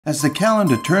As the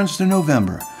calendar turns to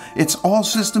November, it's all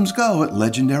systems go at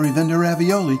legendary Venda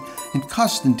Ravioli in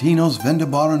Costantino's Venda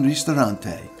Bar and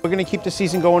Ristorante. We're going to keep the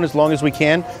season going as long as we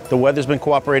can. The weather's been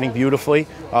cooperating beautifully.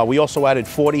 We also added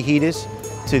 40 heaters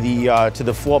to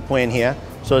the floor plan here,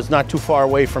 so it's not too far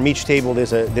away from each table.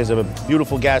 There's a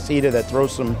beautiful gas heater that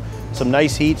throws some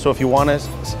nice heat. So if you want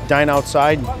to dine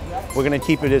outside, we're going to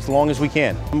keep it as long as we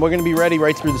can. And we're going to be ready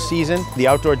right through the season. The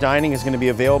outdoor dining is going to be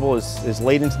available as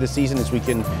late into the season as we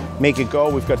can make it go.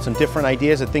 We've got some different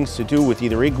ideas of things to do with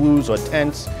either igloos or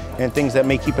tents and things that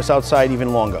may keep us outside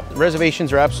even longer.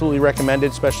 Reservations are absolutely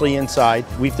recommended, especially inside.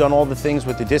 We've done all the things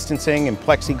with the distancing and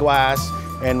plexiglass,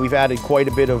 and we've added quite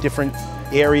a bit of different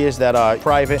areas that are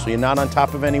private, so you're not on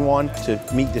top of anyone, to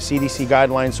meet the CDC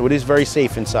guidelines, so it is very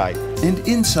safe inside. And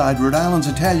inside Rhode Island's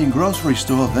Italian grocery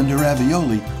store, Venda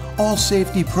Ravioli, all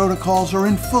safety protocols are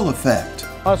in full effect.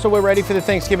 So we're ready for the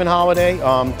Thanksgiving holiday.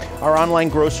 Our online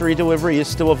grocery delivery is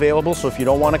still available, so if you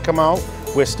don't want to come out,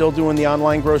 we're still doing the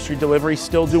online grocery delivery,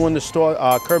 still doing the store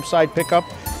curbside pickup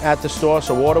at the store,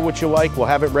 so order what you like, we'll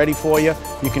have it ready for you.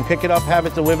 You can pick it up, have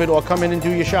it delivered, or come in and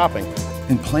do your shopping.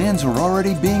 And plans are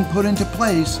already being put into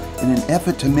place in an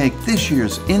effort to make this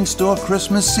year's in-store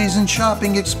Christmas season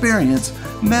shopping experience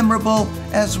memorable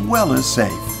as well as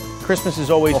safe. Christmas is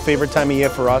always a favorite time of year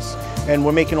for us, and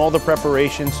we're making all the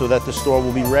preparations so that the store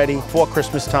will be ready for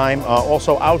Christmas time.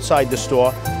 Also outside the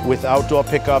store with outdoor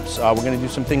pickups. We're going to do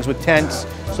some things with tents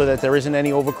so that there isn't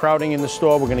any overcrowding in the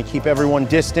store. We're going to keep everyone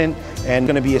distant and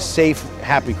going to be a safe,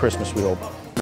 happy Christmas, we hope.